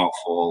very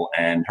thoughtful,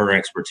 and her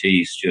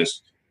expertise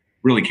just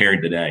really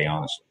carried the day,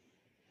 honestly.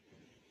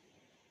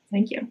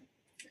 Thank you.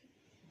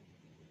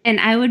 And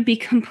I would be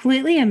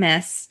completely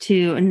amiss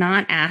to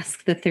not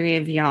ask the three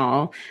of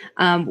y'all,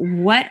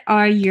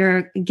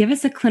 give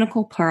us a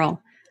clinical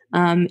pearl.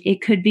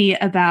 It could be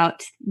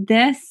about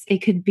this. It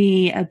could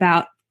be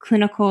about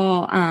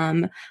clinical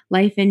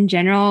life in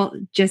general,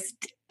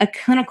 just a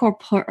clinical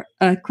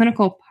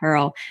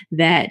pearl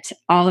that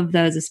all of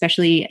those,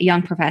 especially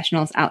young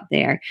professionals out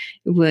there,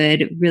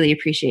 would really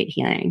appreciate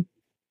hearing.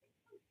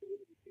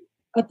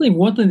 I think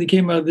one thing that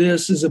came out of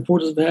this is the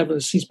importance of having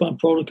a C-SPAN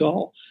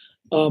protocol.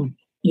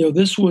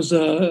 This was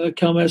a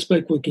common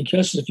aspect with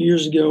concussions a few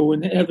years ago,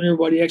 and having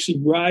everybody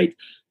actually write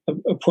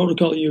a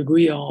protocol that you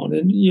agree on.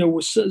 And,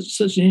 with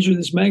such an injury of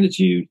this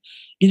magnitude,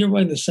 get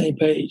everybody on the same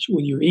page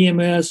with your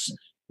EMS,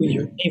 with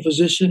your pain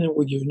physician, and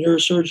with your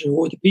neurosurgeon or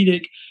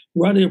orthopedic,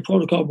 writing a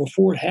protocol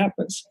before it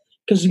happens.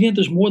 Because, again,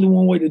 there's more than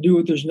one way to do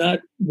it. There's not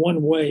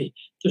one way.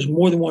 There's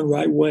more than one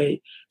right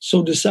way.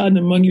 So deciding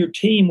among your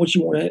team what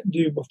you want to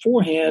do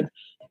beforehand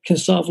can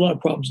solve a lot of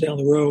problems down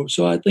the road.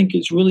 So I think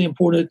it's really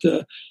important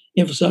to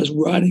emphasize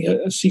writing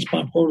a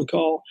C-SPAN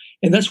protocol.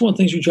 And that's one of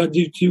the things we try to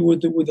do too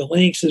with the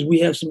links is we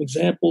have some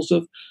examples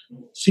of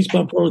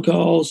C-SPAN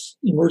protocols,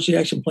 emergency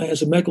action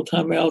plans, and medical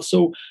timeouts.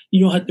 So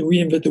you don't have to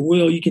reinvent the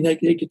wheel. You can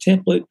take a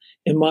template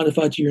and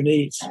modify it to your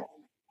needs.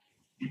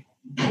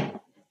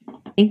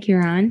 Thank you,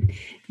 Ron.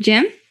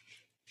 Jim?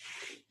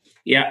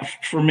 Yeah,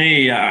 for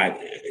me,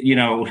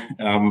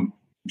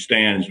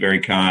 Stan is very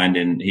kind,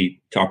 and he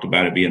talked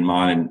about it being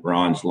mine and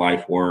Ron's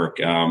life work.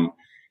 And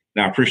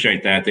I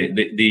appreciate that.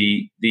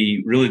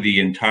 The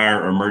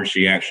entire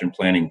emergency action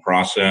planning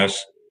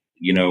process,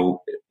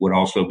 would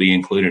also be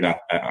included.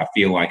 I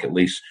feel like at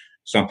least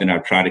something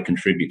I've tried to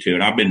contribute to.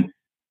 And I've been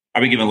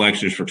giving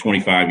lectures for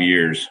 25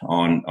 years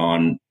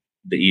on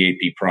the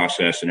EAP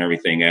process and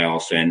everything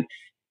else. And,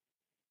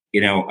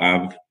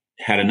 I've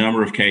had a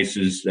number of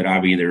cases that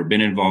I've either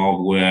been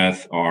involved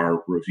with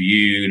or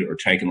reviewed or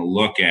taken a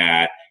look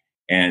at.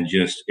 And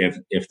just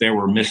if there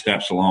were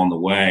missteps along the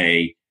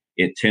way,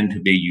 it tended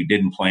to be you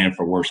didn't plan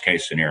for worst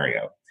case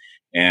scenario.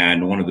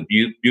 And one of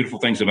the beautiful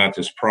things about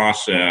this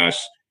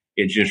process,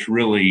 it just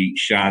really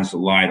shines the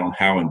light on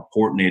how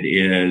important it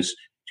is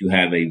to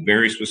have a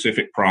very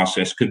specific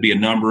process. Could be a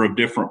number of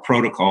different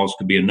protocols,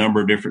 could be a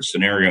number of different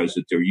scenarios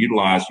that they're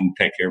utilizing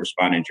to take care of a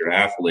spine injured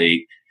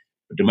athlete,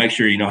 but to make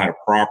sure you know how to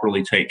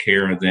properly take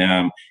care of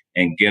them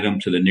and get them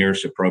to the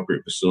nearest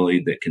appropriate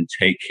facility that can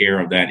take care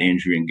of that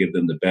injury and give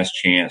them the best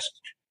chance,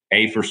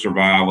 A, for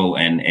survival,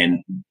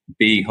 and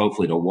B,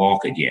 hopefully to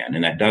walk again.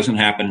 And that doesn't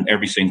happen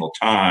every single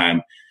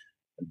time,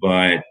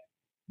 but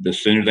the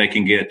sooner they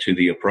can get to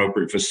the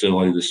appropriate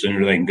facility, the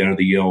sooner they can go to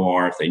the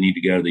OR if they need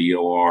to go to the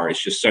OR.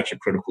 It's just such a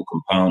critical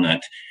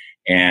component.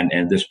 And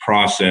this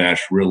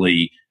process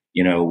really,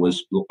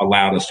 was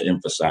allowed us to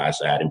emphasize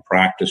that and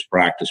practice,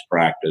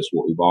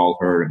 what we've all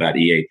heard about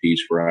EAPs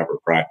forever,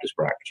 practice.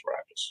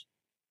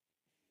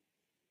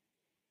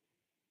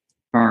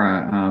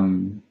 Cara,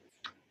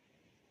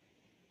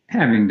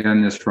 having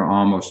done this for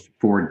almost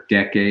 4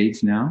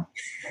 decades now.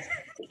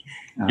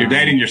 You're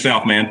dating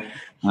yourself, man.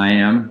 I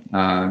am.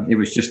 It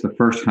was just the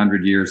first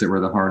 100 years that were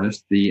the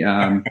hardest.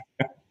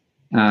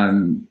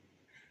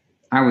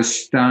 I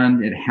was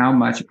stunned at how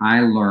much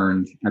I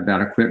learned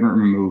about equipment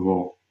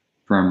removal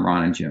from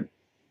Ron and Jim,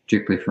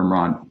 particularly from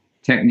Ron.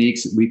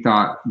 Techniques we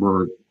thought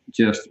were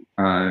just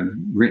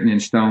written in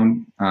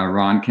stone.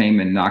 Ron came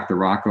and knocked the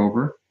rock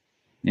over.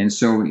 And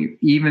so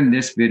even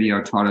this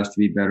video taught us to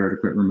be better at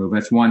equipment removal.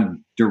 That's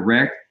one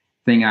direct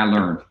thing I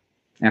learned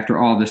after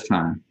all this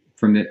time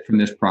from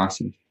this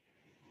process.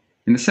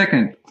 And the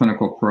second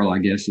clinical pearl, I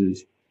guess,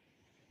 is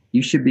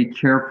you should be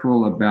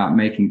careful about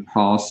making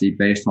policy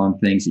based on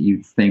things that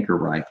you think are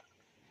right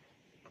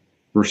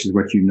versus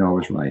what you know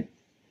is right.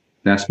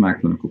 That's my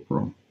clinical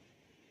pearl.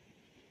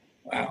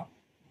 Wow.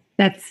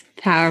 That's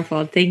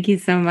powerful. Thank you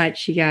so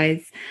much, you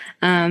guys.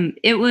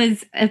 It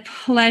was a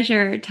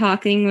pleasure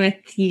talking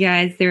with you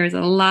guys. There was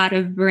a lot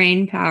of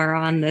brain power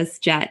on this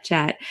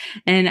chat,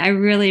 and I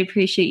really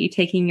appreciate you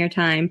taking your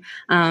time.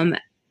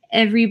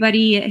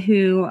 Everybody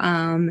who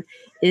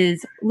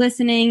is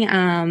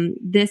listening,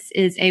 this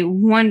is a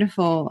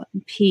wonderful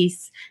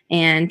piece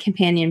and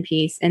companion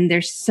piece, and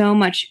there's so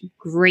much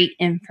great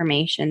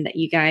information that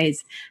you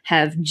guys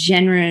have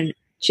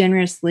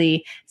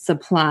generously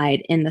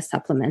supplied in the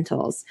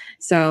supplementals.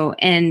 So,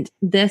 and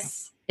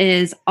this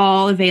is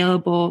all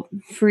available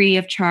free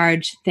of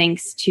charge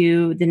thanks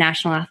to the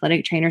National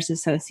Athletic Trainers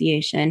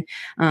Association.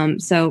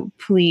 So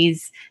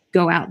please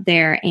go out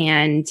there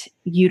and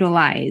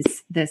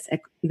utilize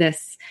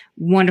this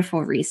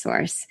wonderful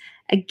resource.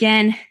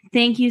 Again,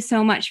 thank you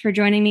so much for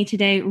joining me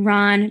today,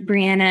 Ron,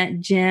 Brianna,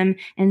 Jim,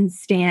 and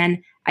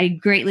Stan. I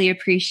greatly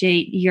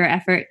appreciate your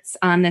efforts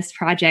on this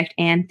project,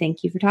 and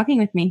thank you for talking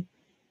with me.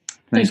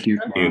 Thank you.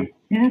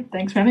 Yeah,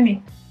 thanks for having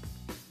me.